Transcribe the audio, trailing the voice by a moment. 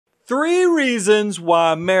3 reasons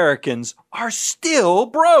why Americans are still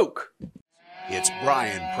broke. It's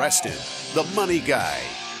Brian Preston, the money guy.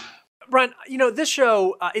 Brian, you know, this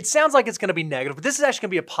show, it sounds like it's going to be negative, but this is actually going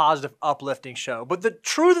to be a positive, uplifting show. But the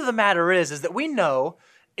truth of the matter is that we know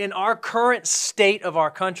in our current state of our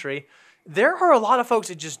country, there are a lot of folks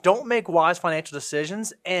that just don't make wise financial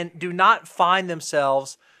decisions and do not find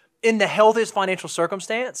themselves in the healthiest financial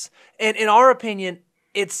circumstance. And in our opinion,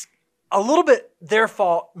 it's a little bit their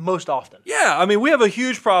fault most often. Yeah, I mean, we have a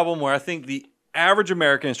huge problem where I think the average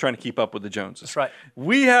American is trying to keep up with the Joneses. That's right.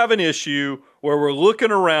 We have an issue where we're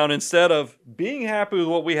looking around instead of being happy with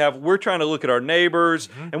what we have. We're trying to look at our neighbors,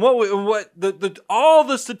 and all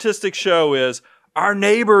the statistics show is our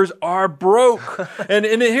neighbors are broke. and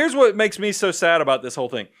here's what makes me so sad about this whole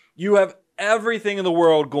thing. You have everything in the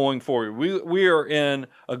world going for you. We are in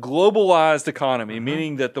a globalized economy,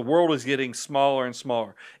 meaning that the world is getting smaller and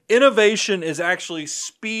smaller. Innovation is actually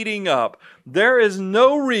speeding up. There is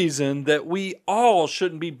no reason that we all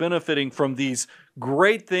shouldn't be benefiting from these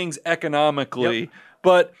great things economically,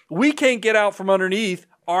 but we can't get out from underneath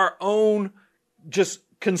our own just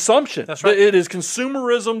consumption. That's right. It is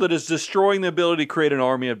consumerism that is destroying the ability to create an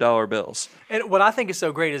army of dollar bills. And what I think is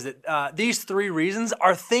so great is that these 3 reasons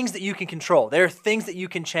are things that you can control. They're things that you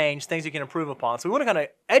can change, things you can improve upon. So we want to kind of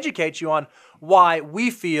educate you on why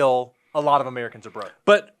we feel a lot of Americans are broke.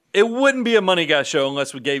 But it wouldn't be a Money Guy show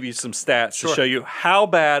unless we gave you some stats to show you how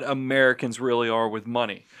bad Americans really are with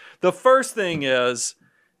money. The first thing is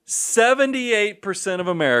 78% of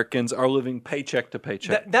Americans are living paycheck to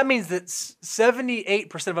paycheck. That means that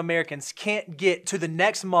 78% of Americans can't get to the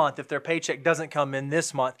next month if their paycheck doesn't come in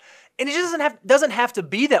this month. And it just doesn't have to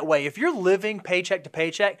be that way. If you're living paycheck to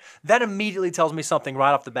paycheck, that immediately tells me something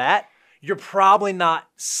right off the bat. You're probably not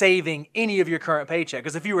saving any of your current paycheck.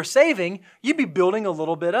 Because if you were saving, you'd be building a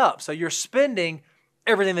little bit up. So you're spending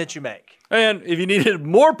everything that you make. And if you needed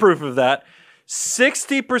more proof of that,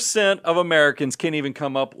 60% of Americans can't even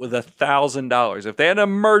come up with $1,000. If they had an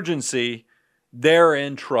emergency, they're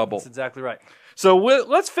in trouble. That's exactly right. So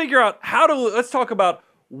let's figure out let's talk about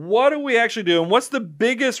what do we actually do and what's the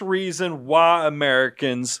biggest reason why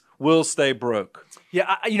Americans will stay broke.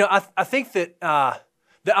 Yeah, I think that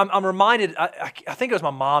I'm reminded, I think it was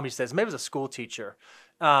my mom who says, maybe it was a school teacher.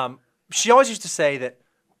 She always used to say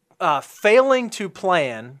that failing to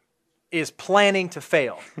plan is planning to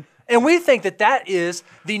fail. And we think that that is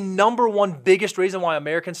the number one biggest reason why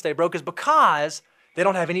Americans stay broke is because they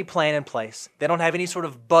don't have any plan in place. They don't have any sort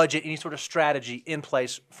of budget, any sort of strategy in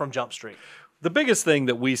place from Jump Street. The biggest thing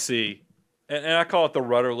that we see, and I call it the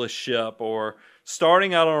rudderless ship or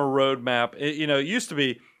starting out on a roadmap, it used to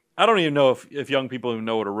be, I don't even know if young people even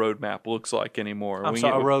know what a roadmap looks like anymore. I'm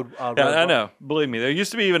sorry, a road. I know. Believe me, there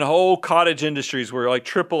used to be even whole cottage industries where, like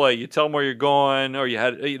AAA, you tell them where you're going, or you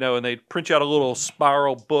had, and they print you out a little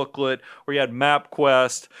spiral booklet, or you had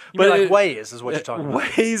MapQuest. But like Waze is what you're talking about.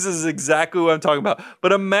 Waze is exactly what I'm talking about.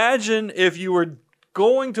 But imagine if you were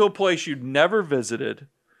going to a place you'd never visited,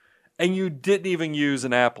 and you didn't even use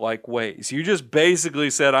an app like Waze. You just basically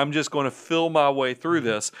said, I'm just going to fill my way through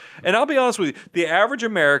this. And I'll be honest with you, the average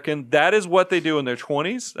American, that is what they do in their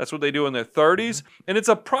 20s. That's what they do in their 30s. And it's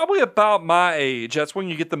probably about my age. That's when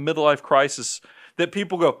you get the midlife crisis that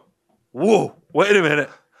people go, whoa, wait a minute.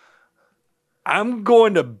 I'm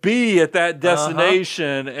going to be at that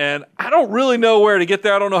destination, and I don't really know where to get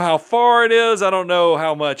there. I don't know how far it is. I don't know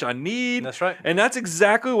how much I need. That's right. And that's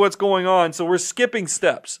exactly what's going on. So we're skipping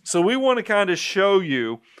steps. So we want to kind of show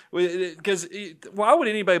you, because why would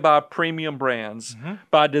anybody buy premium brands,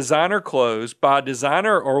 buy designer clothes, buy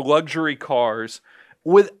designer or luxury cars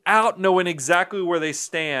without knowing exactly where they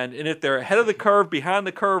stand and if they're ahead of the curve, behind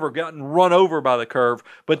the curve, or gotten run over by the curve?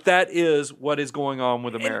 But that is what is going on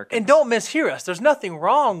with Americans. And don't mishear us. There's nothing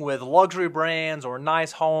wrong with luxury brands or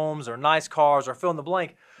nice homes or nice cars or fill in the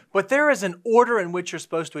blank. But there is an order in which you're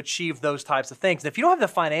supposed to achieve those types of things. And if you don't have the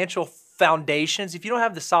financial foundations, if you don't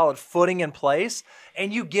have the solid footing in place,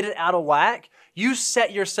 and you get it out of whack, you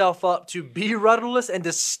set yourself up to be rudderless and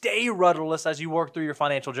to stay rudderless as you work through your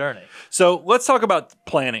financial journey. So let's talk about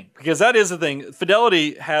planning, because that is the thing.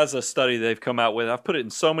 Fidelity has a study they've come out with. I've put it in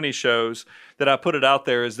so many shows that I put it out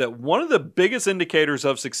there, is that one of the biggest indicators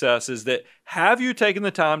of success is that have you taken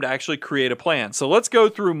the time to actually create a plan? So let's go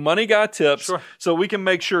through Money Guy tips so we can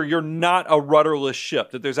make sure you're not a rudderless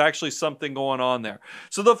ship, that there's actually something going on there.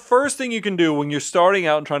 So the first thing you can do when you're starting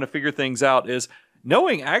out and trying to figure things out is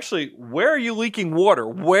knowing actually where are you leaking water?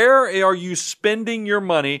 Where are you spending your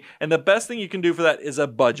money? And the best thing you can do for that is a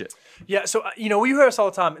budget. Yeah, so we hear us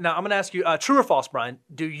all the time. Now, I'm going to ask you, true or false, Brian,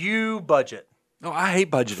 do you budget? Oh, I hate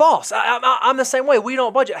budgeting. False. I'm the same way. We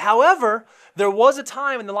don't budget. However, there was a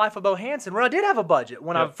time in the life of Bo Hansen when I did have a budget.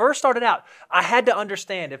 When I first started out, I had to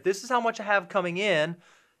understand if this is how much I have coming in,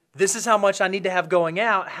 this is how much I need to have going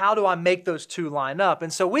out. How do I make those two line up?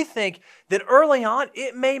 And so we think that early on,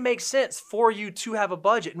 it may make sense for you to have a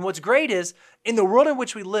budget. And what's great is in the world in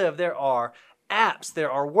which we live, there are apps,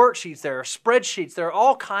 there are worksheets, there are spreadsheets, there are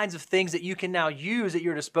all kinds of things that you can now use at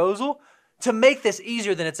your disposal to make this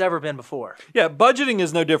easier than it's ever been before. Yeah, budgeting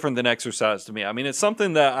is no different than exercise to me. I mean, it's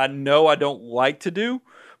something that I know I don't like to do,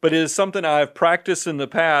 but it is something I've practiced in the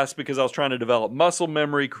past because I was trying to develop muscle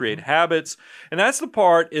memory, create habits. And that's the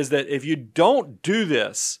part is that if you don't do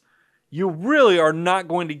this, you really are not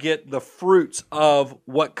going to get the fruits of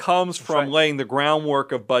what comes from laying the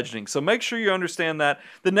groundwork of budgeting. So make sure you understand that.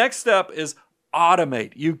 The next step is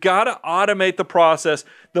automate. You've got to automate the process.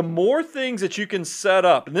 The more things that you can set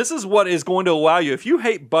up, and this is what is going to allow you, if you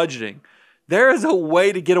hate budgeting, there is a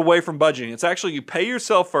way to get away from budgeting. It's actually you pay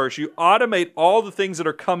yourself first. You automate all the things that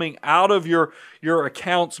are coming out of your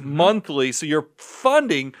accounts monthly. So you're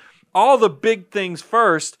funding all the big things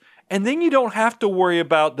first, and then you don't have to worry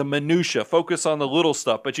about the minutia. Focus on the little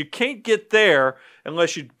stuff. But you can't get there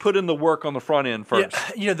unless you put in the work on the front end first.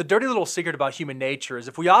 Yeah, you know, the dirty little secret about human nature is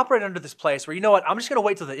if we operate under this place where, you know what, I'm just going to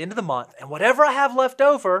wait till the end of the month, and whatever I have left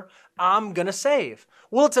over, I'm going to save.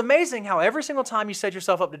 Well, it's amazing how every single time you set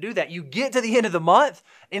yourself up to do that, you get to the end of the month,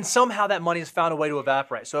 and somehow that money has found a way to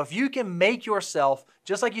evaporate. So if you can make yourself,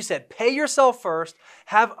 just like you said, pay yourself first,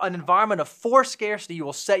 have an environment of forced scarcity, you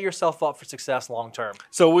will set yourself up for success long term.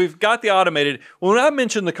 So we've got the automated. When I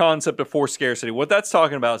mentioned the concept of forced scarcity, what that's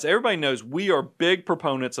talking about is everybody knows we are big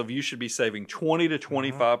proponents of you should be saving 20 to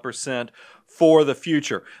 25% for the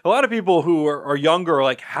future. A lot of people who are younger are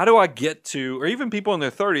like, how do I get to, or even people in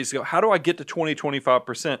their 30s go, how do I get to 20,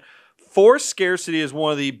 25%? Forced scarcity is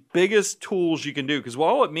one of the biggest tools you can do because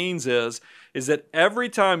all it means is that every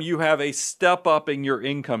time you have a step up in your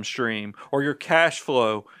income stream or your cash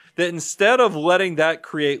flow, that instead of letting that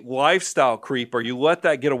create lifestyle creep or you let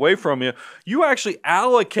that get away from you, you actually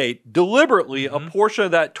allocate deliberately a portion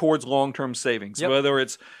of that towards long-term savings, whether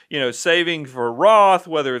it's saving for Roth,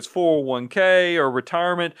 whether it's 401k or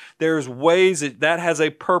retirement. There's ways that has a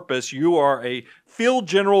purpose. You are a field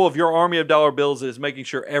general of your army of dollar bills that is making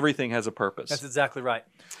sure everything has a purpose. That's exactly right.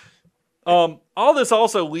 All this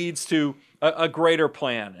also leads to a greater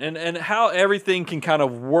plan and how everything can kind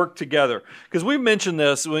of work together. Because we've mentioned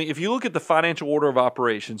this, if you look at the financial order of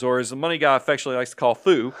operations, or as the money guy affectionately likes to call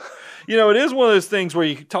FOO, it is one of those things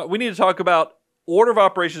where we need to talk about order of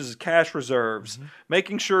operations is cash reserves,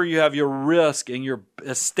 making sure you have your risk and your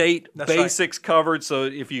estate basics covered. So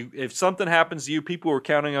if something happens to you, people who are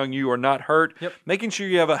counting on you are not hurt. Making sure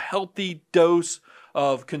you have a healthy dose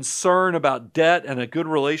of concern about debt and a good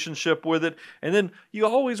relationship with it. And then you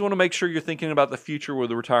always want to make sure you're thinking about the future with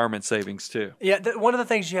the retirement savings too. Yeah, one of the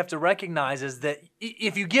things you have to recognize is that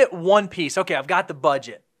if you get one piece, okay, I've got the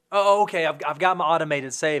budget. Oh, okay, I've got my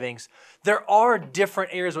automated savings. There are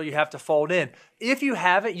different areas where you have to fold in. If you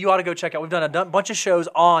haven't, you ought to go check out. We've done a bunch of shows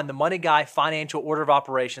on the Money Guy Financial Order of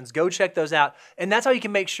Operations. Go check those out. And that's how you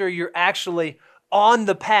can make sure you're actually on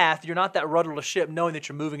the path. You're not that rudderless ship knowing that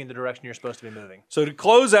you're moving in the direction you're supposed to be moving. So to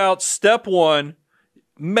close out, step one,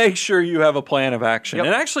 make sure you have a plan of action and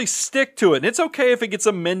actually stick to it. And it's okay if it gets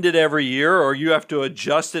amended every year or you have to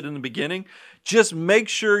adjust it in the beginning. Just make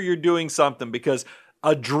sure you're doing something because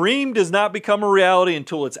a dream does not become a reality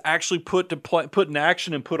until it's actually put in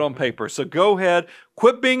action and put on paper. So go ahead,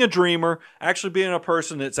 quit being a dreamer, actually being a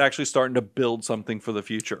person that's actually starting to build something for the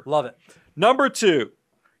future. Love it. Number two,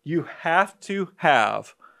 you have to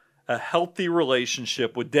have a healthy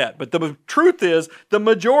relationship with debt. But the truth is, the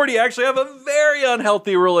majority actually have a very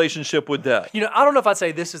unhealthy relationship with debt. I don't know if I'd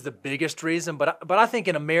say this is the biggest reason, but I think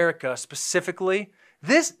in America specifically,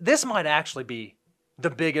 this might actually be the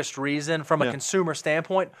biggest reason from a consumer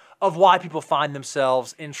standpoint of why people find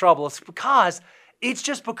themselves in trouble. It's because it's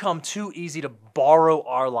just become too easy to borrow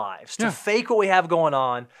our lives, to fake what we have going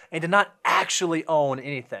on, and to not actually own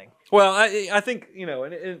anything. Well, I think,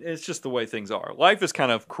 it's just the way things are. Life is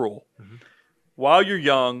kind of cruel. While you're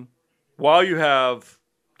young, while you have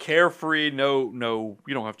carefree, you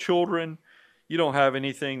don't have children, you don't have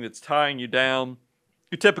anything that's tying you down,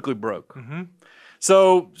 you're typically broke.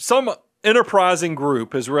 So some enterprising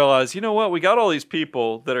group has realized, you know what, we got all these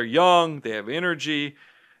people that are young, they have energy,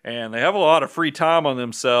 and they have a lot of free time on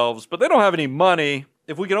themselves, but they don't have any money.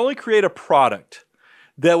 If we can only create a product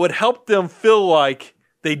that would help them feel like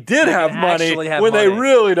they did have money when they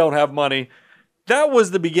really don't have money, that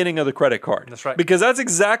was the beginning of the credit card. That's right. Because that's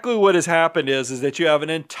exactly what has happened is that you have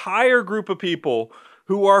an entire group of people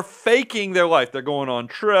who are faking their life. They're going on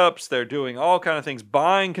trips. They're doing all kind of things,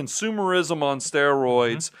 buying consumerism on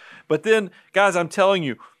steroids. But then, guys, I'm telling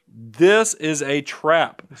you, this is a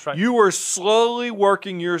trap. That's right. You are slowly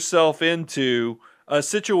working yourself into a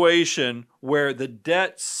situation where the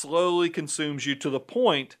debt slowly consumes you to the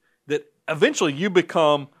point that eventually you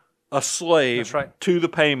become a slave That's right. to the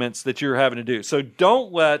payments that you're having to do. So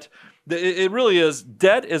don't let, it really is,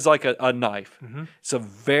 debt is like a knife. It's a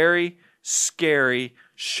very scary,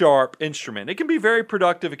 sharp instrument. It can be very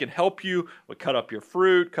productive. It can help you cut up your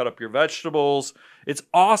fruit, cut up your vegetables. It's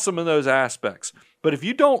awesome in those aspects. But if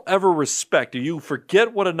you don't ever respect, or you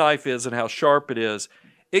forget what a knife is and how sharp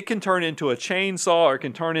it can turn into a chainsaw, or it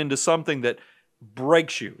can turn into something that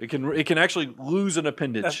breaks you. It can actually lose an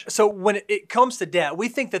appendage. So when it comes to debt, we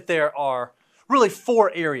think that there are really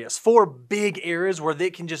four big areas where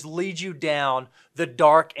they can just lead you down the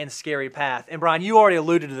dark and scary path. And Brian, you already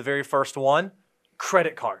alluded to the very first one,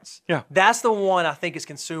 credit cards. Yeah. That's the one I think as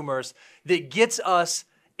consumers that gets us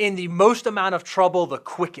in the most amount of trouble the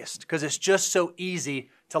quickest, because it's just so easy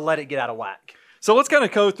to let it get out of whack. So let's kind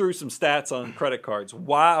of go through some stats on credit cards.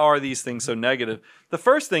 Why are these things so negative? The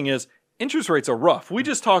first thing is interest rates are rough. We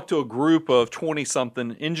just talked to a group of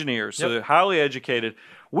 20-something engineers, so they're highly educated.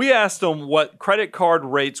 We asked them what credit card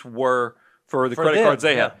rates were for the credit cards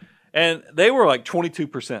they had. And they were like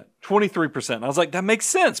 22%, 23%. I was like, that makes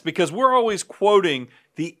sense, because we're always quoting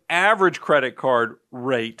the average credit card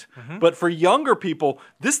rate. But for younger people,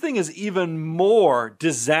 this thing is even more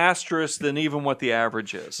disastrous than even what the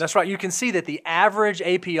average is. That's right. You can see that the average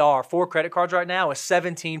APR for credit cards right now is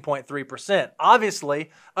 17.3%. Obviously,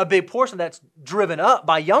 a big portion of that's driven up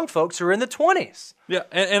by young folks who are in the 20s. Yeah,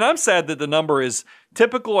 and I'm sad that the number is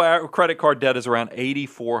typical credit card debt is around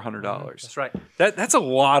 $8,400. That's right. That's a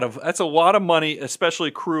lot of money, especially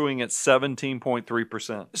accruing at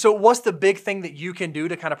 17.3%. So what's the big thing that you can do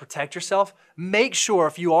to kind of protect yourself? Make sure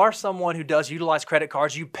if you are someone who does utilize credit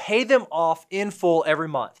cards, you pay them off in full every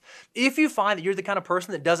month. If you find that you're the kind of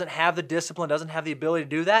person that doesn't have the discipline, doesn't have the ability to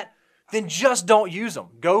do that, then just don't use them.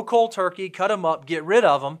 Go cold turkey, cut them up, get rid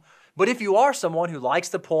of them. But if you are someone who likes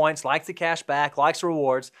the points, likes the cash back, likes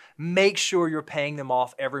rewards, make sure you're paying them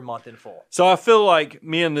off every month in full. So I feel like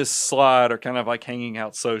me and this slide are kind of like hanging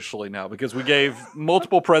out socially now, because we gave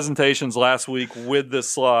multiple presentations last week with this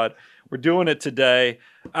slide. We're doing it today.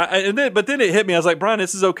 But then it hit me. I was like, Brian,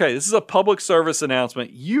 this is okay. This is a public service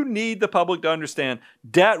announcement. You need the public to understand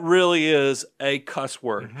debt really is a cuss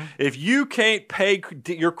word. If you can't pay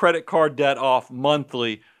your credit card debt off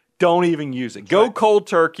monthly, don't even use it. Go cold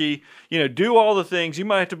turkey. Do all the things. You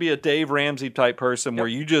might have to be a Dave Ramsey type person where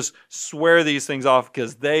you just swear these things off,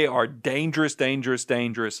 because they are dangerous, dangerous,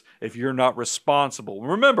 dangerous if you're not responsible.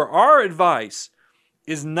 Remember, our advice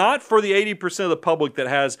is not for the 80% of the public that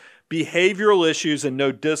has behavioral issues and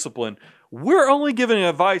no discipline. We're only giving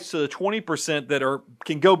advice to the 20% that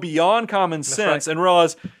can go beyond common sense and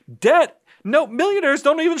realize debt. No, millionaires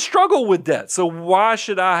don't even struggle with debt. So why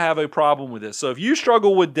should I have a problem with this? So if you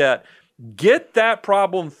struggle with debt, get that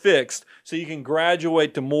problem fixed so you can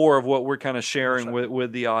graduate to more of what we're kind of sharing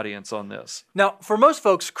with the audience on this. Now, for most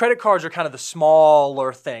folks, credit cards are kind of the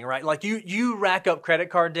smaller thing, right? Like you rack up credit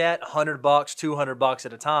card debt, $100, $200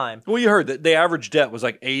 at a time. Well, you heard that the average debt was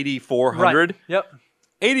like $8,400. Right. Yep.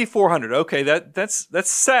 $8,400. Okay, that's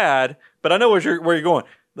sad, but I know where you're going.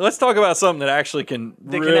 Let's talk about something that actually can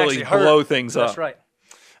really blow things up. That's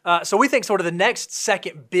right. So we think sort of the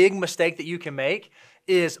second big mistake that you can make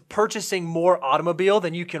is purchasing more automobile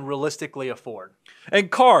than you can realistically afford. And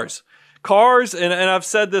cars, and I've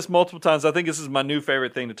said this multiple times. I think this is my new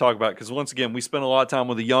favorite thing to talk about, because once again, we spent a lot of time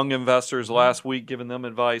with the young investors last week giving them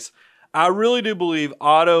advice. I really do believe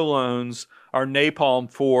auto loans are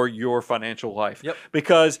napalm for your financial life,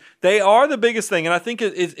 because they are the biggest thing. And I think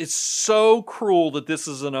it's so cruel that this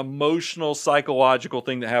is an emotional, psychological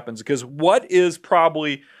thing that happens, because what is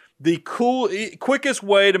probably the quickest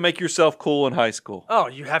way to make yourself cool in high school? Oh,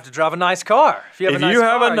 you have to drive a nice car. If you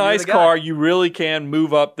have a nice car, you really can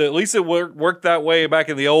move up. At least it worked that way back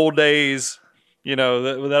in the old days.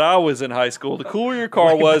 That I was in high school. The cooler your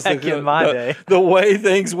car was, the way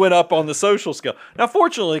things went up on the social scale. Now,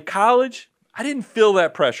 fortunately, college, I didn't feel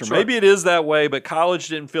that pressure. Sure. Maybe it is that way, but college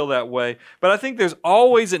didn't feel that way. But I think there's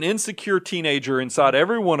always an insecure teenager inside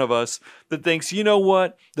every one of us that thinks, you know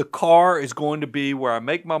what? The car is going to be where I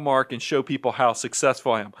make my mark and show people how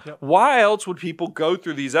successful I am. Yep. Why else would people go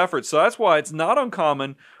through these efforts? So that's why it's not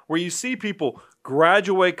uncommon where you see people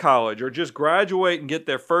graduate college or just graduate and get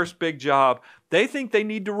their first big job. They think they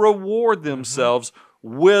need to reward themselves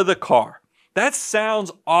with a car. That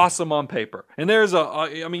sounds awesome on paper. And there's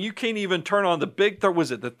I mean, you can't even turn on the big,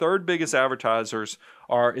 the third biggest advertisers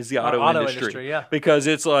is the auto industry. Yeah. Because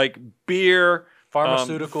it's like beer,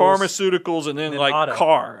 pharmaceuticals, and then like auto.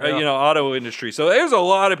 Car, yeah. Auto industry. So there's a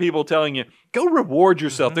lot of people telling you, go reward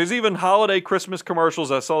yourself. There's even holiday Christmas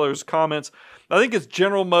commercials. I saw those comments. I think it's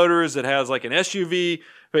General Motors that has like an SUV,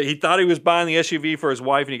 but he thought he was buying the SUV for his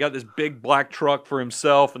wife, and he got this big black truck for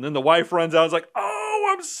himself. And then the wife runs out and is like, oh,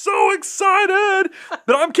 I'm so excited,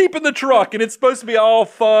 but I'm keeping the truck, and it's supposed to be all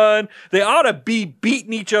fun. They ought to be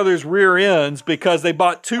beating each other's rear ends because they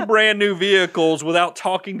bought 2 brand new vehicles without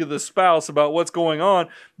talking to the spouse about what's going on.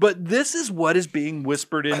 But this is what is being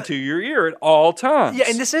whispered into your ear at all times. Yeah,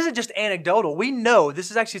 and this isn't just anecdotal. We know,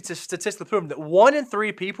 this is actually statistically proven, that 1 in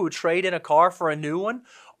 3 people who trade in a car for a new one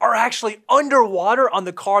are actually underwater on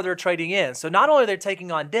the car they're trading in. So not only are they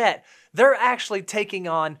taking on debt, they're actually taking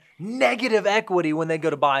on negative equity when they go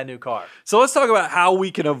to buy a new car. So let's talk about how we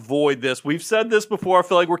can avoid this. We've said this before. I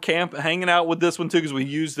feel like we're hanging out with this one too because we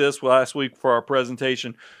used this last week for our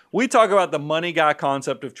presentation. We talk about the money guy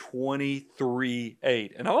concept of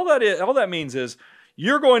 23-8. And all that means is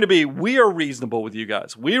we are reasonable with you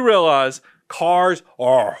guys. We realize cars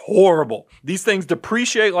are horrible. These things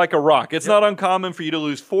depreciate like a rock. It's not uncommon for you to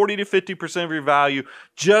lose 40 to 50% of your value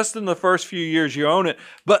just in the first few years you own it.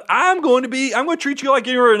 But I'm going to treat you like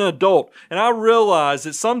you're an adult. And I realize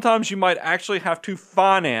that sometimes you might actually have to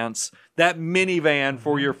finance that minivan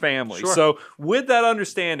for your family. Sure. So with that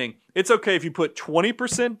understanding, it's okay if you put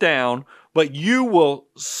 20% down, but you will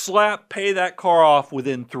pay that car off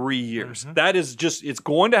within 3 years. That is it's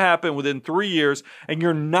going to happen within 3 years, and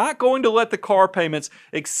you're not going to let the car payments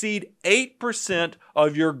exceed 8%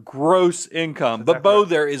 of your gross income. But Bo,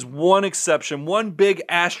 there is one exception, one big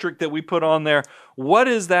asterisk that we put on there. What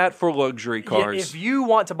is that for luxury cars? Yeah, if you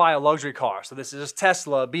want to buy a luxury car, so this is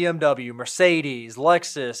Tesla, BMW, Mercedes,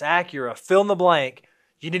 Lexus, Acura, fill in the blank,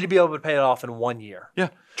 you need to be able to pay it off in 1 year. Yeah.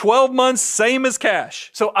 12 months, same as cash.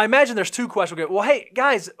 So I imagine there's 2 questions. Well, hey,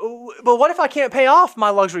 guys, but what if I can't pay off my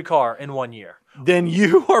luxury car in 1 year? Then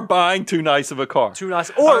you are buying too nice of a car. Too nice.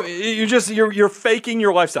 Or you're faking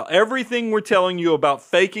your lifestyle. Everything we're telling you about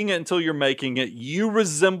faking it until you're making it, you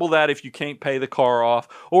resemble that if you can't pay the car off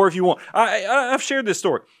or if you want. I've shared this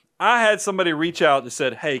story. I had somebody reach out and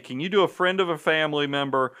said, hey, can you do a friend of a family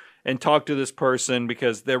member and talk to this person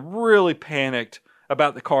because they're really panicked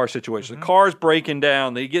about the car situation. The car's breaking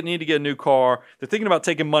down. They need to get a new car. They're thinking about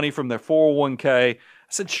taking money from their 401k. I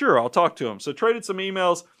said, sure, I'll talk to them. So traded some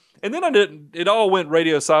emails. And then it all went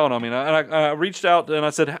radio silent on me. And I reached out and I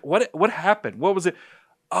said, what happened? What was it?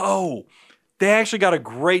 Oh, they actually got a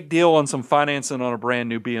great deal on some financing on a brand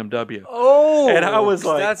new BMW. Oh, and I was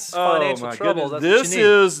like, that's financial trouble.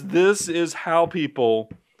 Goodness. This is how people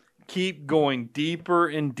keep going deeper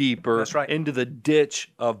and deeper into the ditch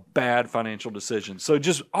of bad financial decisions. So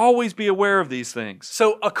just always be aware of these things.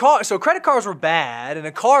 So credit cards were bad, and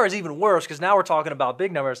a car is even worse because now we're talking about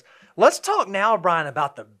big numbers. Let's talk now, Brian,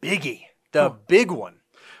 about the biggie, the big one.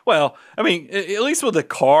 Well, I mean, at least with the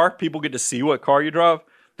car, people get to see what car you drive.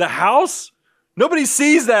 The house, nobody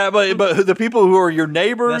sees that, but the people who are your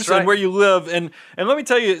neighbors and where you live. And let me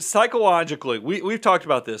tell you, psychologically, we've talked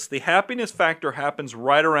about this. The happiness factor happens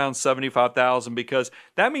right around 75,000 because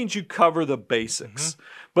that means you cover the basics.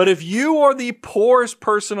 But if you are the poorest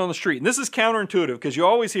person on the street, and this is counterintuitive because you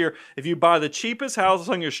always hear if you buy the cheapest house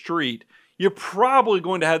on your street, you're probably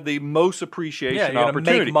going to have the most appreciation you're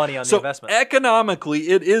opportunity. Make money on the investment. Economically,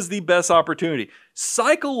 it is the best opportunity.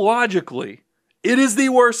 Psychologically, it is the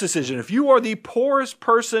worst decision. If you are the poorest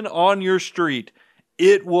person on your street,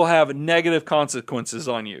 it will have negative consequences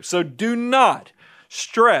on you. So do not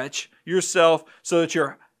stretch yourself so that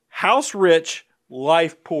you're house rich,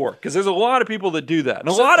 life poor. Because there's a lot of people that do that. And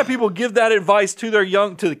a lot of people give that advice to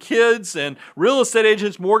the kids, and real estate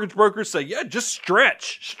agents, mortgage brokers say, yeah, just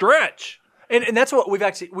stretch. And that's what we've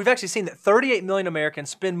actually seen, that 38 million Americans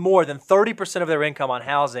spend more than 30% of their income on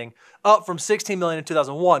housing, up from 16 million in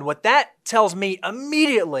 2001. What that tells me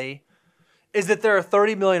immediately is that there are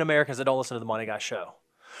 30 million Americans that don't listen to the Money Guy Show.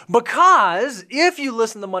 Because if you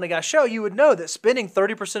listen to the Money Guy Show, you would know that spending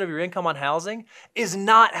 30% of your income on housing is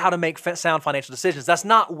not how to make sound financial decisions. That's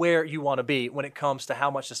not where you want to be when it comes to how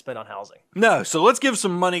much to spend on housing. No, so let's give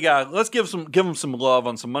some Money Guy, give them some love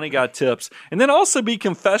on some Money Guy tips, and then also be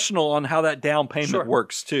confessional on how that down payment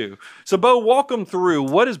works too. So Bo, walk them through,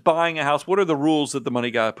 what is buying a house? What are the rules that the Money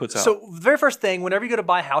Guy puts out? So the very first thing, whenever you go to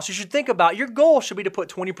buy a house, you should think about, your goal should be to put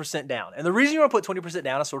 20% down. And the reason you want to put 20%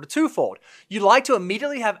 down is sort of twofold. You'd like to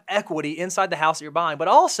immediately have equity inside the house that you're buying, but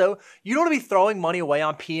also you don't want to be throwing money away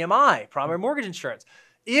on PMI, primary mortgage insurance.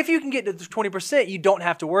 If you can get to 20%, you don't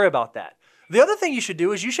have to worry about that. The other thing you should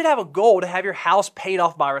do is you should have a goal to have your house paid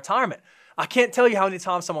off by retirement. I can't tell you how many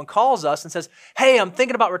times someone calls us and says, hey, I'm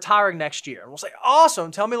thinking about retiring next year. And we'll say,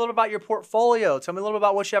 awesome. Tell me a little about your portfolio. Tell me a little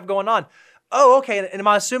about what you have going on. Oh, okay. And am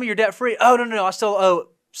I assuming you're debt free? Oh, no. I still owe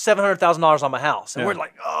 $700,000 on my house. And we're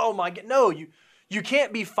like, oh my God, no, you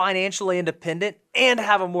can't be financially independent and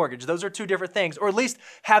have a mortgage. Those are two different things, or at least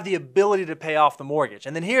have the ability to pay off the mortgage.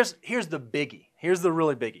 And then here's the biggie. Here's the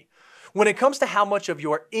really biggie. When it comes to how much of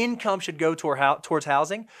your income should go towards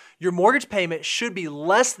housing, your mortgage payment should be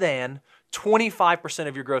less than 25%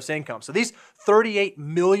 of your gross income. So these 38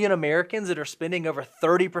 million Americans that are spending over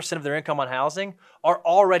 30% of their income on housing are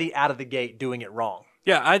already out of the gate doing it wrong.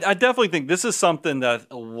 Yeah, I definitely think this is something that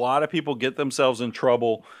a lot of people get themselves in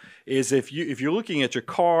trouble. Is if you're looking at your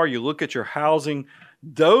car, you look at your housing,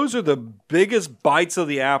 those are the biggest bites of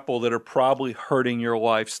the apple that are probably hurting your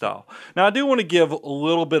lifestyle. Now, I do want to give a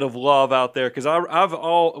little bit of love out there because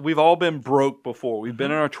we've all been broke before. We've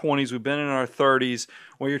been in our 20s, we've been in our 30s,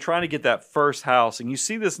 where you're trying to get that first house, and you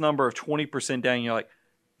see this number of 20% down, and you're like,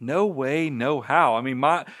 no way, no how. I mean,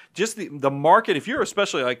 the market, if you're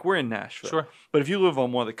especially like we're in Nashville, sure, but if you live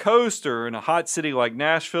on one of the coast or in a hot city like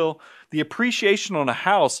Nashville, the appreciation on a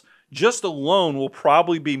house just alone will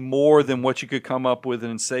probably be more than what you could come up with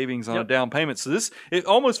in savings on a down payment. So it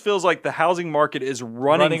almost feels like the housing market is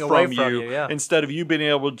running from you instead of you being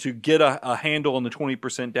able to get a handle on the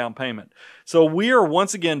 20% down payment. So we are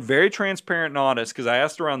once again very transparent and honest because I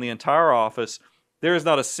asked around the entire office. There is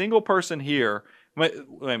not a single person here. Wait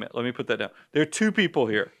a minute. Let me put that down. There are two people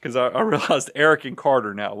here because I realized Eric and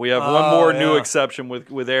Carter now. We have one more new exception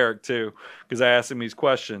with Eric too because I asked him these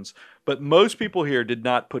questions. But most people here did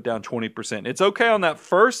not put down 20%. It's okay on that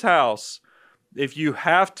first house if you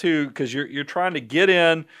have to because you're trying to get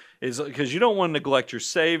in is because you don't want to neglect your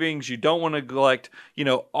savings. You don't want to neglect,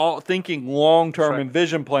 all thinking long-term and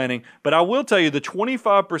vision planning. But I will tell you the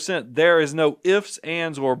 25%, there is no ifs,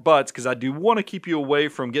 ands, or buts because I do want to keep you away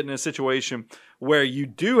from getting in a situation where you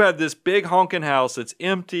do have this big honking house that's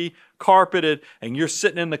empty, carpeted, and you're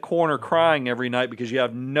sitting in the corner crying every night because you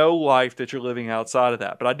have no life that you're living outside of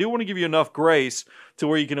that. But I do want to give you enough grace to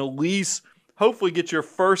where you can at least hopefully get your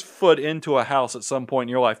first foot into a house at some point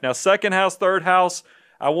in your life. Now, second house, third house,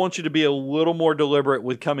 I want you to be a little more deliberate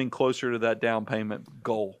with coming closer to that down payment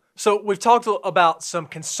goal. So we've talked about some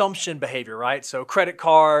consumption behavior, right? So credit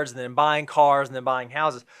cards and then buying cars and then buying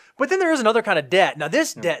houses. But then there is another kind of debt. Now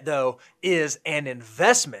this debt, though, is an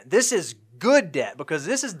investment. This is good debt because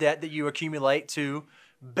this is debt that you accumulate to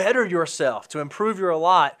better yourself, to improve your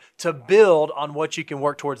lot, to build on what you can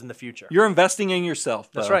work towards in the future. You're investing in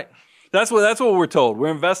yourself, though. That's right. That's what we're told.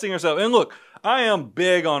 We're investing in ourselves. And look, I am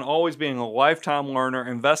big on always being a lifetime learner,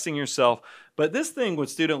 investing in yourself. But this thing with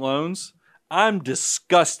student loans, I'm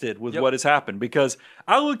disgusted with what has happened because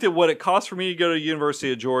I looked at what it cost for me to go to the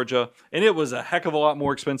University of Georgia, and it was a heck of a lot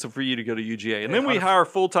more expensive for you to go to UGA. And then we hire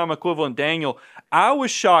full-time equivalent Daniel. I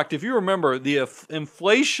was shocked. If you remember, the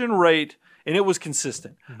inflation rate, and it was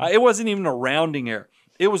consistent. It wasn't even a rounding error.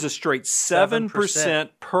 It was a straight 7%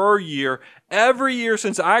 per year, every year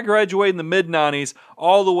since I graduated in the mid-90s,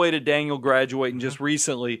 all the way to Daniel graduating just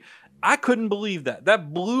recently. I couldn't believe that.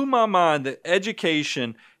 That blew my mind that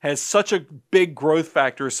education has such a big growth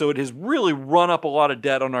factor, so it has really run up a lot of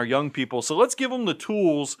debt on our young people. So let's give them the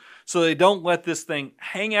tools so they don't let this thing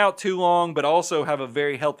hang out too long, but also have a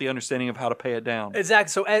very healthy understanding of how to pay it down. Exactly.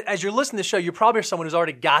 So as you're listening to the show, you're probably someone who's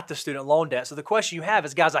already got the student loan debt. So the question you have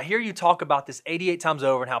is, guys, I hear you talk about this 88 times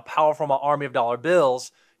over and how powerful my army of dollar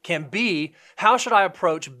bills can be. How should I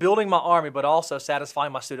approach building my army, but also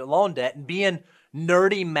satisfying my student loan debt? And being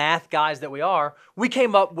nerdy math guys that we are, we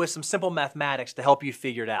came up with some simple mathematics to help you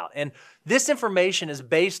figure it out. And this information is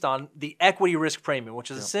based on the equity risk premium,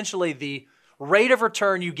 which is essentially the rate of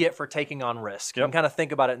return you get for taking on risk. You can kind of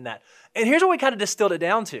think about it in that. And here's what we kind of distilled it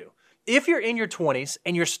down to. If you're in your 20s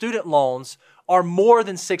and your student loans are more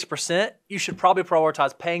than 6%, you should probably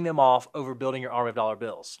prioritize paying them off over building your army of dollar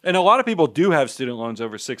bills. And a lot of people do have student loans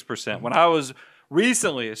over 6%. When I was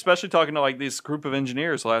recently, especially talking to like this group of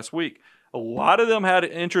engineers last week, a lot of them had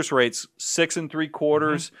interest rates 6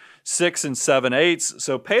 3/4, 6 7/8.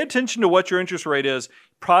 So pay attention to what your interest rate is.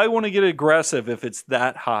 Probably want to get aggressive if it's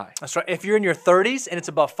that high. That's right. If you're in your 30s and it's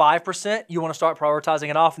above 5%, you want to start prioritizing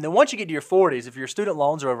it off. And then once you get to your 40s, if your student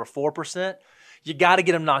loans are over 4%, you got to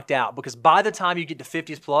get them knocked out because by the time you get to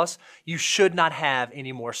 50s plus, you should not have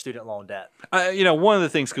any more student loan debt. One of the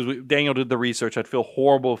things, because Daniel did the research, I'd feel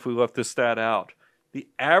horrible if we left this stat out. The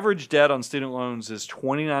average debt on student loans is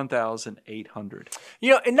 $29,800.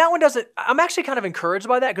 And that one doesn't. I'm actually kind of encouraged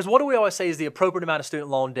by that because what do we always say is the appropriate amount of student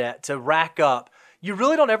loan debt to rack up you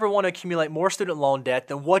really don't ever want to accumulate more student loan debt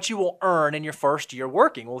than what you will earn in your first year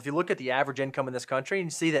working. Well, if you look at the average income in this country and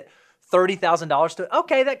you see that $30,000 to,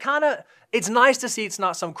 okay, that kind of, it's nice to see it's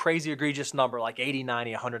not some crazy egregious number like $80,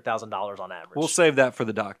 $90, $100,000 on average. We'll save that for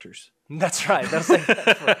the doctors. That's right. They'll save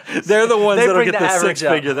that for, They're the ones that'll bring get the the average six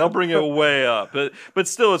up. figure. They'll bring it way up. But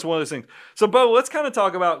still, it's one of those things. So, Bo, let's kind of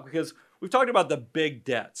talk about, because we've talked about the big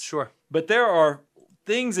debts. Sure. But there are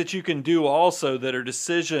things that you can do also that are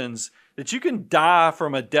decisions that you can die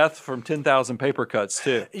from a death from 10,000 paper cuts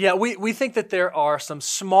too. Yeah, we think that there are some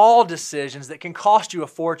small decisions that can cost you a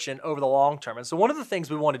fortune over the long term. And so one of the things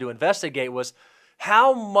we wanted to investigate was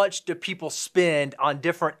how much do people spend on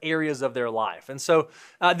different areas of their life? And so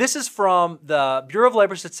this is from the Bureau of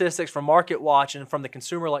Labor Statistics, from Market Watch, and from the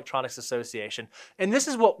Consumer Electronics Association. And this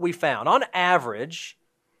is what we found. On average,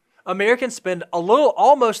 Americans spend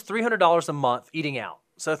almost $300 a month eating out.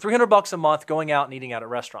 So $300 a month going out and eating out at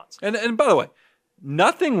restaurants. And by the way,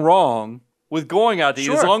 nothing wrong with going out to eat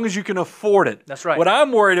as Sure. long as you can afford it. That's right. What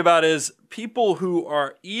I'm worried about is people who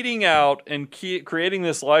are eating out and creating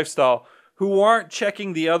this lifestyle who aren't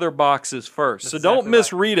checking the other boxes first. So don't exactly right.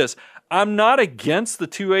 misread us. I'm not against the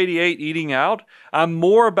 288 eating out. I'm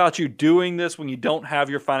more about you doing this when you don't have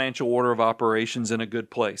your financial order of operations in a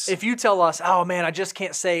good place. If you tell us, oh man, I just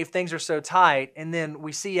can't save, things are so tight, and then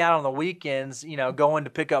we see you out on the weekends, going to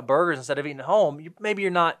pick up burgers instead of eating at home, maybe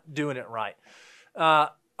you're not doing it right.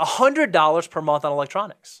 $100 per month on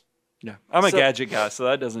electronics. yeah, I'm a gadget guy, so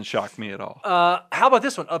that doesn't shock me at all. How about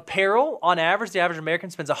this one? Apparel, on average, the average American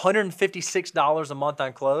spends $156 a month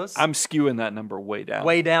on clothes. I'm skewing that number way down.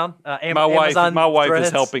 Way down. My wife is Threads.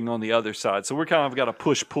 helping on the other side, so we're kind of got a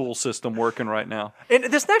push-pull system working right now. And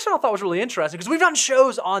this next one I thought was really interesting because we've done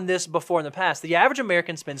shows on this before in the past. The average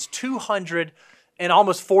American spends $200 and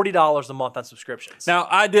almost $40 a month on subscriptions. Now,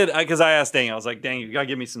 I did, because I asked Daniel, I was like, Daniel, you got to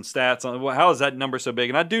give me some stats on how is that number so big?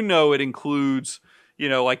 And I do know it includes,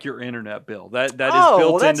 like your internet bill. That is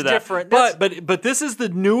built that's into that. different. But this is the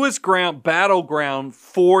newest battleground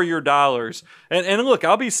for your dollars. And look,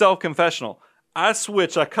 I'll be self-confessional. I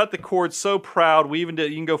switched. I cut the cord so proud. We even did.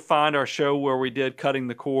 You can go find our show where we did cutting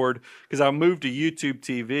the cord because I moved to YouTube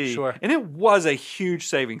TV. Sure. And it was a huge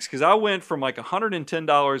savings because I went from like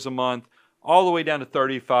 $110 a month all the way down to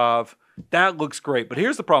 $35. That looks great. But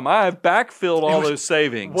here's the problem. I have backfilled all those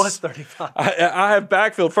savings. Was $35. I have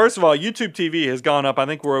backfilled. First of all, YouTube TV has gone up. I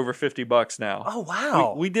think we're over $50 now. Oh,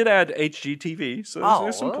 wow. We did add HGTV,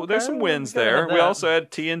 so there's some wins Gotta there. have We that. also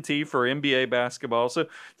had TNT for NBA basketball. So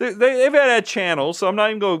they've had channels, so I'm not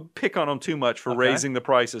even going to pick on them too much for raising the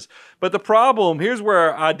prices. But the problem, here's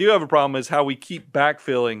where I do have a problem, is how we keep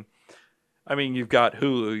backfilling. I mean, you've got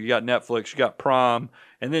Hulu, you got Netflix, you got Prime,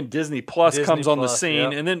 and then Disney Plus comes on the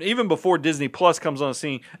scene. Yep. And then even before Disney Plus comes on the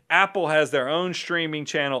scene, Apple has their own streaming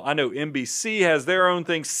channel. I know NBC has their own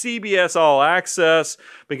thing, CBS All Access,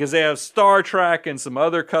 because they have Star Trek and some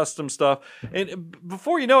other custom stuff. And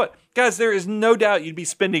before you know it, guys, there is no doubt you'd be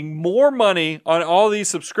spending more money on all these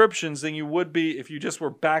subscriptions than you would be if you just were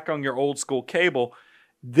back on your old school cable.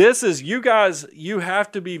 This is, you guys, you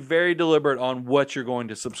have to be very deliberate on what you're going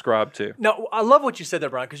to subscribe to. No, I love what you said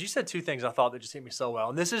there, Brian, because you said two things I thought that just hit me so well.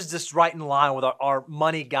 And this is just right in line with our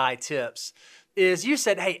money guy tips. Is you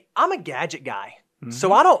said, hey, I'm a gadget guy,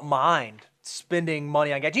 so I don't mind spending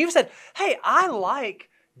money on gadgets. You said, hey, I like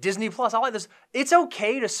Disney Plus. I like this. It's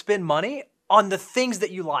okay to spend money on the things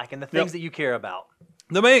that you like and the things that you care about.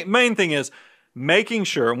 The main thing is making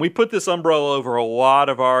sure, and we put this umbrella over a lot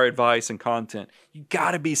of our advice and content, you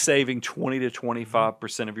got to be saving 20 to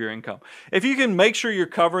 25% of your income. If you can make sure you're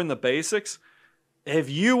covering the basics, if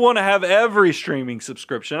you want to have every streaming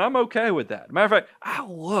subscription, I'm okay with that. Matter of fact, I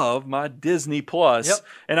love my Disney Plus,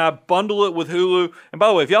 and I bundle it with Hulu. And by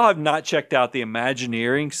the way, if y'all have not checked out the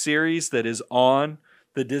Imagineering series that is on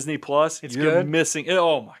the Disney Plus, you're good? missing it.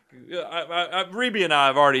 Oh my God. Reby and I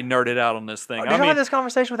have already nerded out on this thing. Did you have this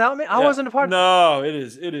conversation without me? I wasn't a part of it. No,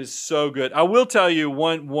 it is so good. I will tell you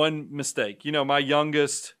one mistake. My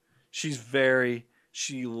youngest, she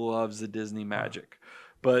loves the Disney magic.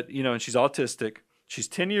 But, and she's autistic. She's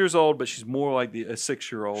 10 years old, but she's more like a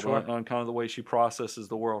 6-year-old on kind of the way she processes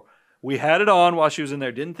the world. We had it on while she was in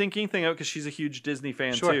there. Didn't think anything of it because she's a huge Disney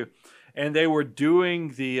fan too. And they were doing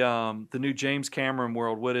the new James Cameron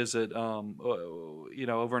world. What is it?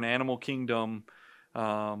 Over in Animal Kingdom,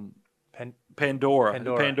 Pandora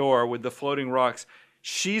with the floating rocks.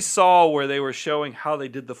 She saw where they were showing how they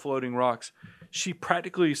did the floating rocks. She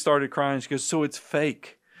practically started crying. She goes, "So it's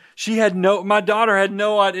fake." My daughter had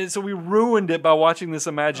no idea, so we ruined it by watching this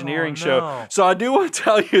Imagineering show. no. So I do want to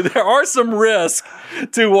tell you, there are some risks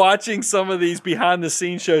to watching some of these behind the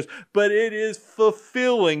scenes shows, but it is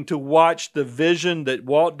fulfilling to watch the vision that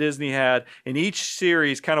Walt Disney had. And each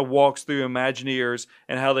series kind of walks through Imagineers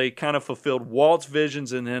and how they kind of fulfilled Walt's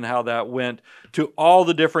visions and then how that went to all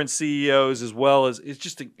the different CEOs, as well as it's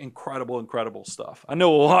just incredible, incredible stuff. I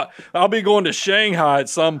know a lot. I'll be going to Shanghai at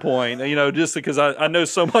some point, just because I know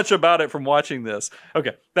so much about it from watching this.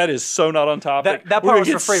 Okay, that is so not on topic. That We're part gonna was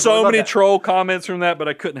get for free. so many that. troll comments from that, but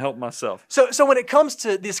I couldn't help myself. So when it comes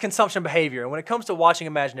to this consumption behavior, and when it comes to watching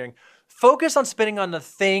Imagineering, focus on spending on the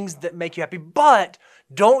things that make you happy, but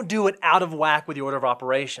don't do it out of whack with the order of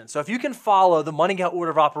operations. So if you can follow the Money Guy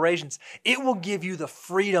order of operations, it will give you the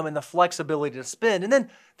freedom and the flexibility to spend. And then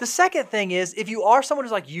the second thing is, if you are someone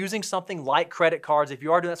who's like using something like credit cards, if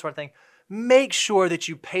you are doing that sort of thing, make sure that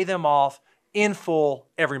you pay them off in full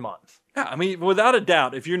every month. Yeah, I mean, without a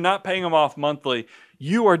doubt, if you're not paying them off monthly,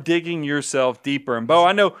 you are digging yourself deeper. And Bo,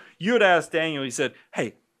 I know you had asked Daniel, he said,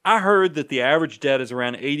 hey, I heard that the average debt is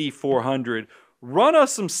around $8,400. Run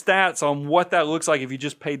us some stats on what that looks like if you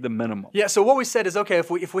just paid the minimum. Yeah, so what we said is, okay,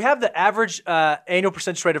 if we have the average annual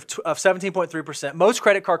percentage rate of 17.3%, most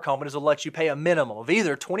credit card companies will let you pay a minimum of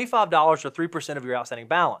either $25 or 3% of your outstanding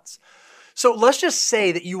balance. So let's just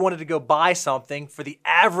say that you wanted to go buy something for the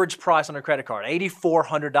average price on a credit card,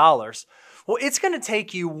 $8,400. Well, it's going to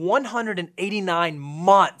take you 189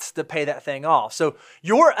 months to pay that thing off. So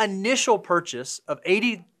your initial purchase of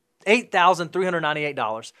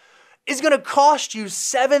 $8,398 is going to cost you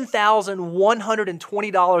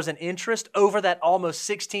 $7,120 in interest over that almost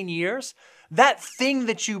 16 years. That thing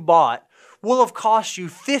that you bought will have cost you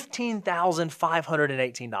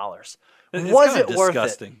 $15,518. Was it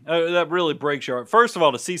worth it? That really breaks your heart. First of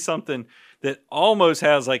all, to see something that almost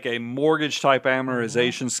has like a mortgage type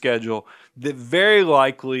amortization schedule that very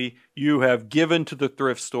likely you have given to the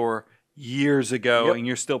thrift store years ago and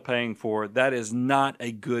you're still paying for, that is not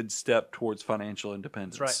a good step towards financial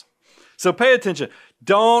independence. That's right. So pay attention.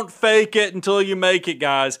 Don't fake it until you make it,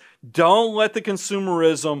 guys. Don't let the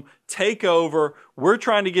consumerism take over. We're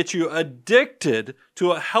trying to get you addicted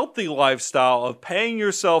to a healthy lifestyle of paying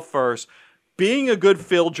yourself first, being a good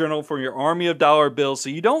field journal for your army of dollar bills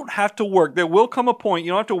so you don't have to work. There will come a point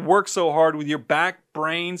you don't have to work so hard with your back,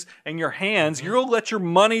 brains, and your hands. You'll let your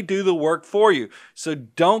money do the work for you. So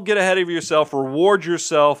don't get ahead of yourself. Reward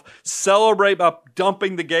yourself. Celebrate by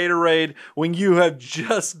dumping the Gatorade when you have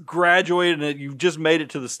just graduated and you've just made it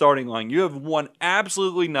to the starting line. You have won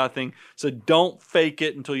absolutely nothing. So don't fake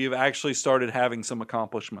it until you've actually started having some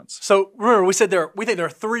accomplishments. So remember, we said we think there are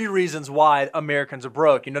 3 reasons why Americans are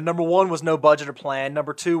broke. Number 1 was no budget or plan.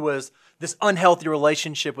 Number 2 was this unhealthy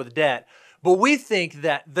relationship with debt. But we think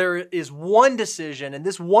that there is one decision, and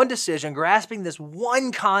this one decision, grasping this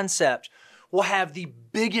one concept, will have the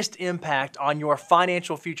biggest impact on your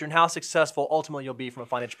financial future and how successful ultimately you'll be from a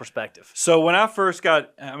financial perspective. So when I first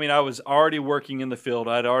I was already working in the field.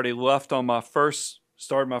 I'd already left on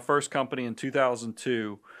started my first company in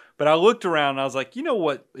 2002. But I looked around and I was like, you know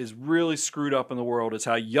what is really screwed up in the world is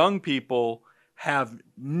how young people have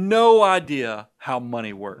no idea how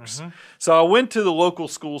money works. So I went to the local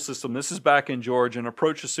school system, this is back in Georgia, and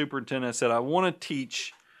approached the superintendent and said, I want to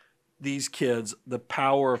teach these kids the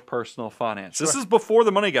power of personal finance. This is before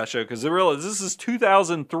the Money Guy Show, because they realized this is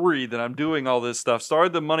 2003 that I'm doing all this stuff.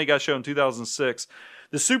 Started the Money Guy Show in 2006.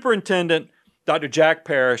 The superintendent, Dr. Jack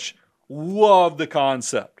Parrish, loved the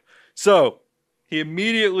concept. So he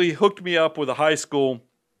immediately hooked me up with a high school.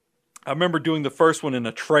 I remember doing the first one in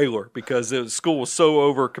a trailer because the school was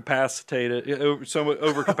so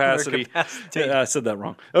overcapacity. Yeah, I said that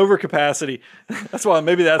wrong. Overcapacity.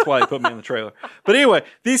 Maybe that's why they put me in the trailer. But anyway,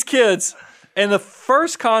 these kids, and the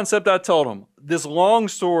first concept I told them, this long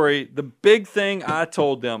story, the big thing I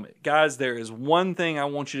told them, guys, there is one thing I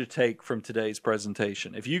want you to take from today's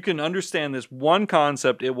presentation. If you can understand this one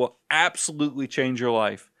concept, it will absolutely change your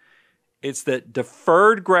life. It's that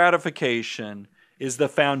deferred gratification is the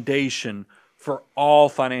foundation for all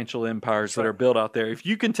financial empires that are built out there. If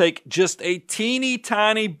you can take just a teeny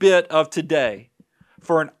tiny bit of today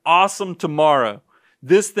for an awesome tomorrow,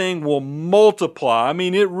 this thing will multiply. I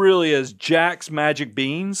mean, it really is. Jack's Magic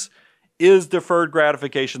Beans is deferred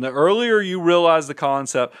gratification. The earlier you realize the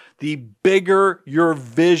concept, the bigger your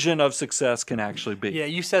vision of success can actually be. Yeah,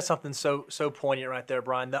 you said something so poignant right there,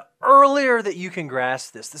 Brian. The earlier that you can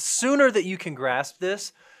grasp this, the sooner that you can grasp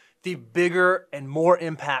this, the bigger and more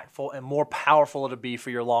impactful and more powerful it'll be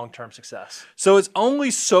for your long-term success. So it's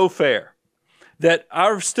only so fair that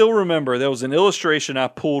I still remember there was an illustration I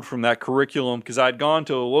pulled from that curriculum because I'd gone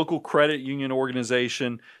to a local credit union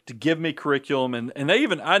organization to give me curriculum. And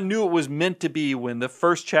I knew it was meant to be when the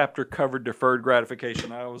first chapter covered deferred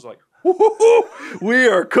gratification. I was like, woo-hoo-hoo, we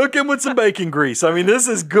are cooking with some bacon grease. I mean, this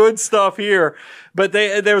is good stuff here. But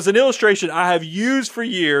there was an illustration I have used for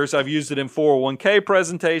years. I've used it in 401k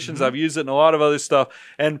presentations. I've used it in a lot of other stuff.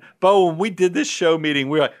 And Bo, when we did this show meeting,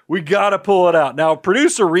 we were like, we got to pull it out. Now,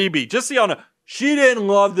 producer Reby, just so y'all know, she didn't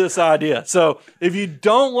love this idea. So if you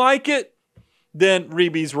don't like it, then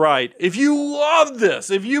Reby's right. If you love this,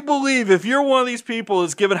 if you believe, if you're one of these people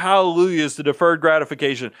that's given hallelujahs to deferred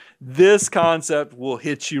gratification, this concept will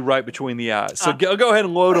hit you right between the eyes. So go ahead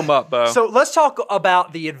and load them up, Bo. So let's talk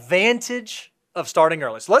about the advantage of starting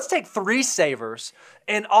early. So let's take 3 savers,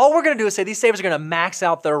 and all we're going to do is say these savers are going to max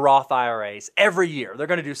out their Roth IRAs every year. They're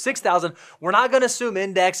going to do $6,000. We're not going to assume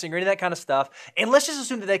indexing or any of that kind of stuff, and let's just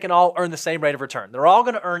assume that they can all earn the same rate of return. They're all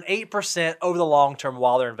going to earn 8% over the long term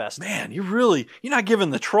while they're investing. Man, you're not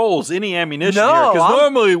giving the trolls any ammunition No, here, because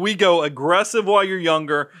normally we go aggressive while you're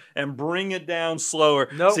younger and bring it down slower.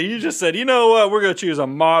 Nope. So you just said, you know what, we're going to choose a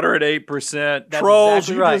moderate 8%. That's Trolls,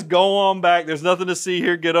 exactly you right. just go on back. There's nothing to see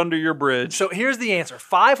here. Get under your bridge. So here's the answer.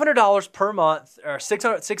 $500 per month or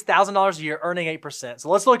 $6,000 a year earning 8%. So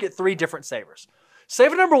let's look at 3 different savers.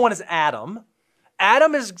 Saver number 1 is Adam.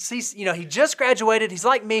 Adam he just graduated. He's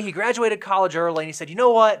like me. He graduated college early and he said, you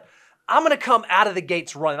know what? I'm going to come out of the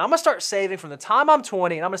gates running. I'm going to start saving from the time I'm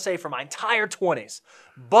 20 and I'm going to save for my entire 20s.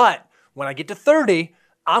 But when I get to 30,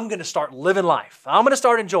 I'm going to start living life. I'm going to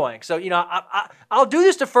start enjoying. So, I'll do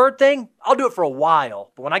this deferred thing. I'll do it for a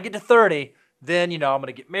while. But when I get to 30, then, I'm going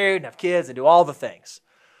to get married and have kids and do all the things.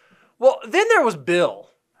 Well, then there was Bill.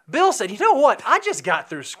 Bill said, you know what? I just got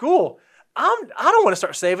through school. I don't want to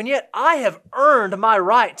start saving yet. I have earned my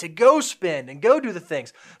right to go spend and go do the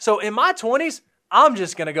things. So in my 20s, I'm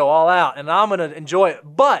just going to go all out and I'm going to enjoy it.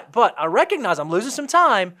 But I recognize I'm losing some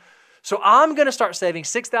time. So I'm going to start saving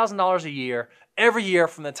 $6,000 a year every year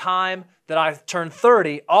from the time that I turn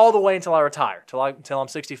 30 all the way until I retire, until I'm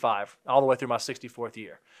 65, all the way through my 64th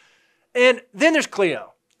year. And then there's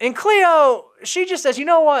Cleo. And Cleo, she just says, you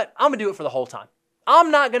know what? I'm going to do it for the whole time. I'm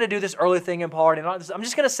not going to do this early thing and party. I'm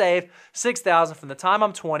just going to save $6,000 from the time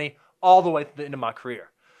I'm 20 all the way to the end of my career.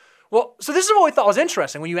 Well, so this is what we thought was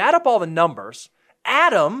interesting. When you add up all the numbers,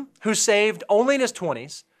 Adam, who saved only in his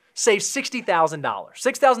 20s, saved $60,000,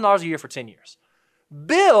 $6,000 a year for 10 years.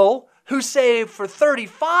 Bill, who saved for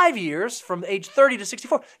 35 years, from age 30 to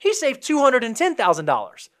 64, he saved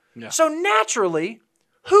 $210,000. Yeah. So naturally,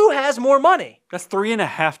 who has more money? That's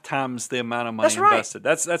 3.5 times the amount of money That's right. invested.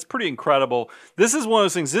 That's pretty incredible. This is one of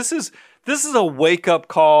those things. This is a wake-up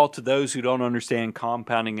call to those who don't understand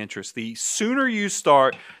compounding interest. The sooner you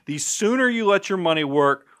start, the sooner you let your money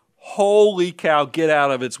work, holy cow, get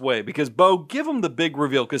out of its way. Because, Bo, give them the big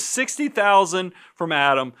reveal. Because $60,000 from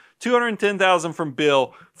Adam, $210,000 from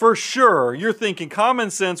Bill, for sure, you're thinking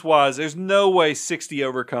common sense-wise, there's no way 60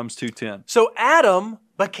 overcomes 210. So Adam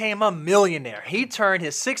became a millionaire. He turned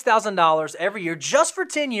his $6,000 every year just for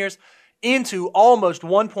 10 years into almost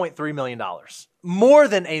 $1.3 million. More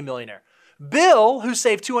than a millionaire. Bill, who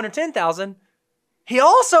saved $210,000, he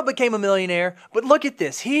also became a millionaire, but look at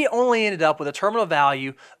this. He only ended up with a terminal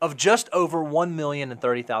value of just over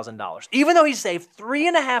 $1,030,000. Even though he saved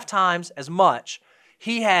 3.5 times as much,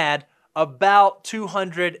 he had about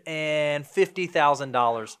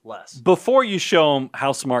 $250,000 less. Before you show them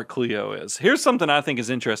how smart Cleo is, here's something I think is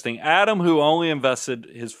interesting. Adam, who only invested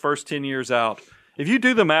his first 10 years out, if you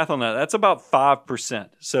do the math on that, that's about 5%.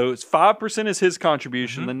 So it's 5% is his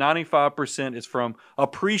contribution. The 95% is from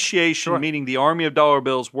appreciation, meaning the army of dollar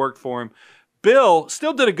bills worked for him. Bill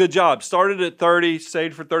still did a good job. Started at 30,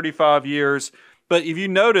 stayed for 35 years. But if you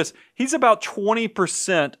notice, he's about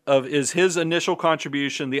 20% of his initial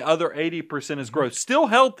contribution. The other 80% is growth. Still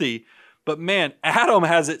healthy, but man, Adam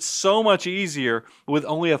has it so much easier with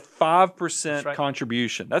only a 5%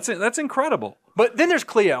 contribution. That's incredible. But then there's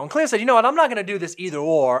Cleo. And Cleo said, you know what, I'm not going to do this either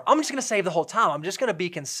or. I'm just going to save the whole time. I'm just going to be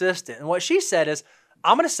consistent. And what she said is,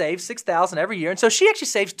 I'm going to save $6,000 every year. And so she actually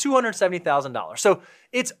saves $270,000. So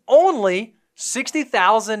it's only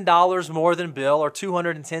 $60,000 more than Bill or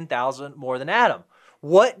 $210,000 more than Adam.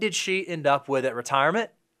 What did she end up with at retirement?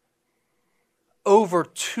 Over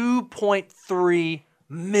 $2.3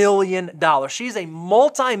 million. She's a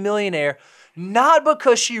multimillionaire, not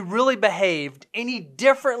because she really behaved any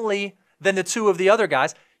differently than the two of the other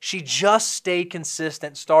guys. She just stayed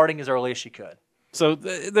consistent, starting as early as she could. So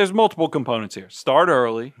there's multiple components here. Start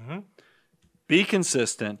early, be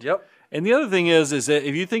consistent. Yep. And the other thing is that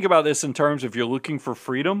if you think about this in terms of you're looking for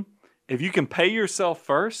freedom, if you can pay yourself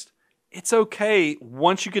first, it's okay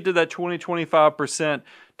once you get to that 20-25%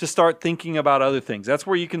 to start thinking about other things. That's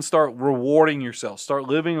where you can start rewarding yourself, start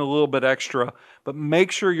living a little bit extra, but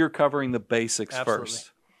make sure you're covering the basics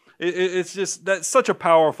first. It's just, that's such a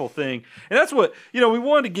powerful thing. And that's what, we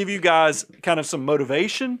wanted to give you guys kind of some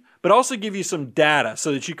motivation, but also give you some data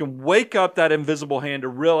so that you can wake up that invisible hand to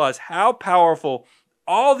realize how powerful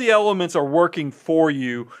all the elements are working for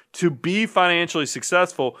you to be financially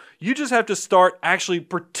successful. You just have to start actually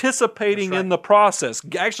participating in the process.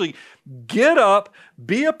 Actually get up,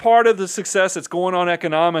 be a part of the success that's going on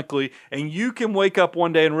economically, and you can wake up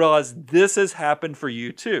one day and realize this has happened for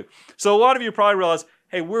you too. So a lot of you probably realize,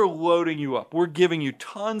 hey, we're loading you up. We're giving you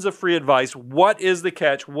tons of free advice. What is the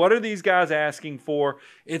catch? What are these guys asking for?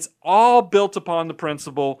 It's all built upon the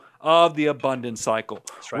principle of the abundance cycle.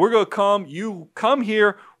 That's right. We're going to you come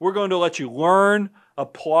here, we're going to let you learn,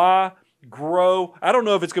 apply, grow. I don't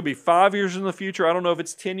know if it's going to be 5 years in the future. I don't know if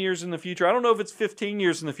it's 10 years in the future. I don't know if it's 15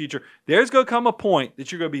 years in the future. There's going to come a point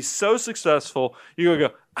that you're going to be so successful, you're going to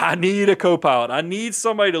go, I need a co-pilot. I need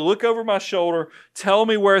somebody to look over my shoulder, tell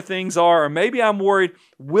me where things are. Or maybe I'm worried,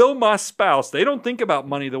 will my spouse, they don't think about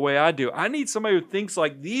money the way I do. I need somebody who thinks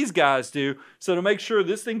like these guys do, so to make sure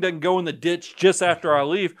this thing doesn't go in the ditch just after I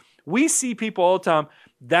leave. We see people all the time.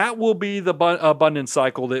 That will be the abundance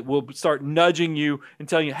cycle that will start nudging you and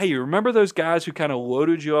telling you, hey, you remember those guys who kind of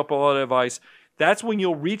loaded you up with a lot of advice? That's when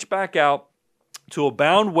you'll reach back out to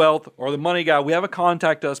Abound Wealth or the Money Guy. We have a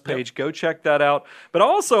contact us page. Yep. Go check that out. But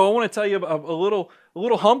also, I want to tell you a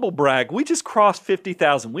little humble brag. We just crossed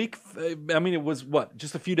 50,000. It was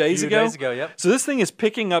just a few days ago? Yep. So this thing is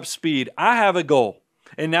picking up speed. I have a goal.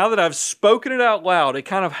 And now that I've spoken it out loud, it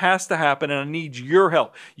kind of has to happen, and I need your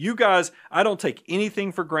help. You guys, I don't take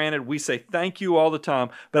anything for granted. We say thank you all the time,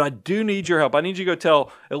 but I do need your help. I need you to go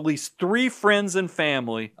tell at least 3 friends and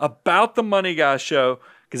family about the Money Guy Show,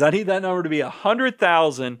 because I need that number to be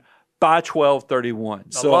 100,000 by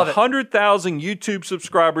 12/31. So 100,000 YouTube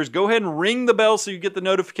subscribers. Go ahead and ring the bell so you get the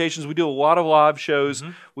notifications. We do a lot of live shows.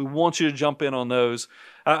 Mm-hmm. We want you to jump in on those.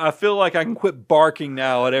 I feel like I can quit barking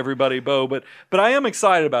now at everybody, Bo, but I am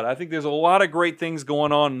excited about it. I think there's a lot of great things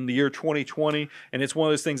going on in the year 2020, and it's one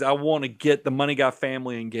of those things I want to get the Money Guy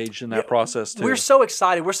family engaged in that process too. We're so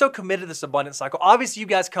excited. We're so committed to this abundance cycle. Obviously, you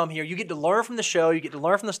guys come here. You get to learn from the show. You get to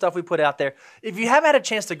learn from the stuff we put out there. If you haven't had a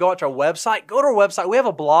chance to go out to our website, go to our website. We have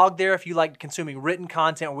a blog there if you like consuming written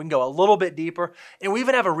content where we can go a little bit deeper. And we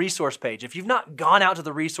even have a resource page. If you've not gone out to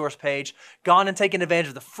the resource page, gone and taken advantage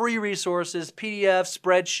of the free resources, PDFs,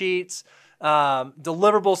 spreadsheets,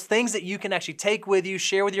 deliverables, things that you can actually take with you,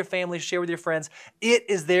 share with your family, share with your friends. It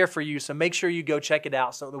is there for you. So make sure you go check it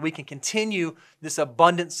out so that we can continue this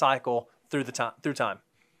abundant cycle through time.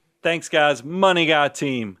 Thanks, guys. Money Guy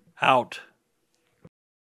team out.